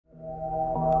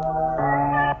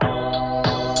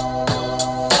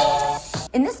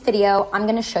In this video, I'm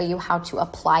going to show you how to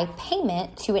apply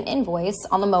payment to an invoice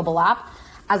on the mobile app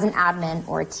as an admin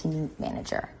or a team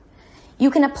manager.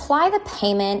 You can apply the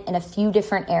payment in a few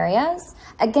different areas.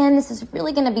 Again, this is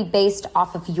really going to be based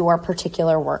off of your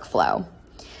particular workflow.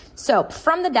 So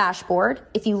from the dashboard,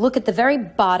 if you look at the very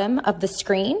bottom of the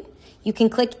screen, you can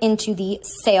click into the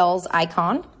sales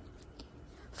icon.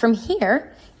 From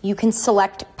here, you can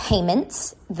select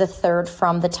payments, the third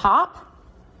from the top.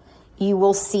 You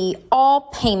will see all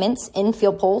payments in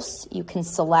FieldPulse. You can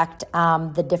select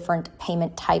the different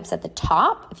payment types at the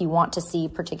top if you want to see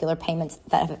particular payments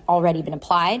that have already been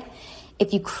applied.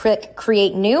 If you click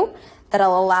Create New,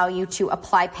 that'll allow you to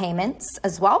apply payments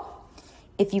as well.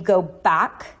 If you go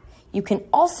back, you can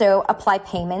also apply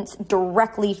payments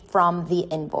directly from the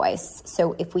invoice.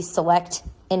 So if we select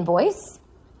Invoice,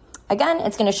 again,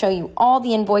 it's going to show you all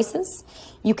the invoices.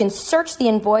 You can search the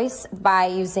invoice by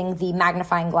using the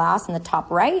magnifying glass in the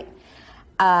top right.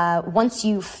 Once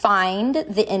you find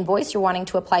the invoice you're wanting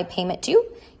to apply payment to,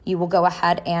 you will go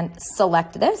ahead and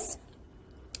select this.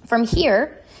 From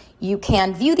here, you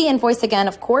can view the invoice again,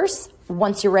 of course.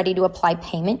 Once you're ready to apply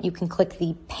payment, you can click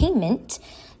the payment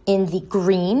in the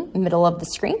green middle of the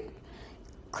screen.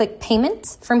 Click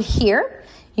Payment. From here,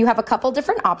 you have a couple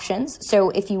different options.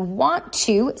 So if you want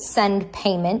to send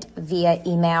payment via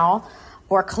email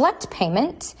or collect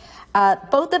payment,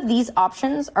 both of these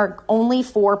options are only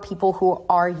for people who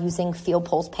are using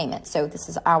FieldPulse payment. So this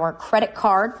is our credit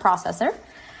card processor.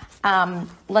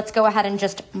 Let's go ahead and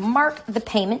just mark the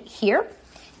payment here.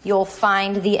 You'll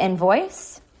find the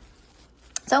invoice.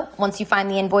 So once you find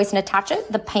the invoice and attach it,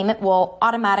 the payment will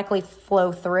automatically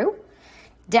flow through.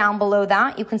 Down below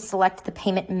that, you can select the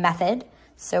payment method.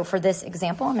 So for this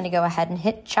example, I'm going to go ahead and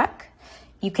hit check.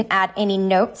 You can add any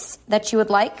notes that you would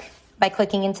like by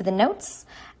clicking into the notes,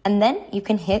 and then you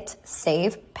can hit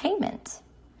save payment.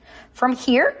 From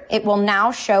here, it will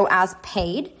now show as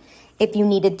paid. If you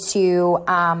needed to,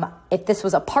 if this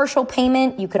was a partial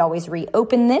payment, you could always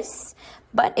reopen this.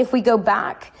 But if we go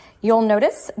back, you'll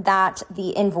notice that the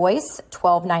invoice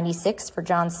 $12.96 for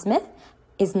John Smith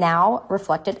is now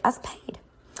reflected as paid.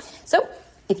 So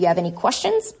if you have any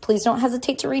questions, please don't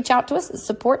hesitate to reach out to us at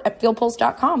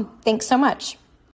support@fieldpulse.com. Thanks so much.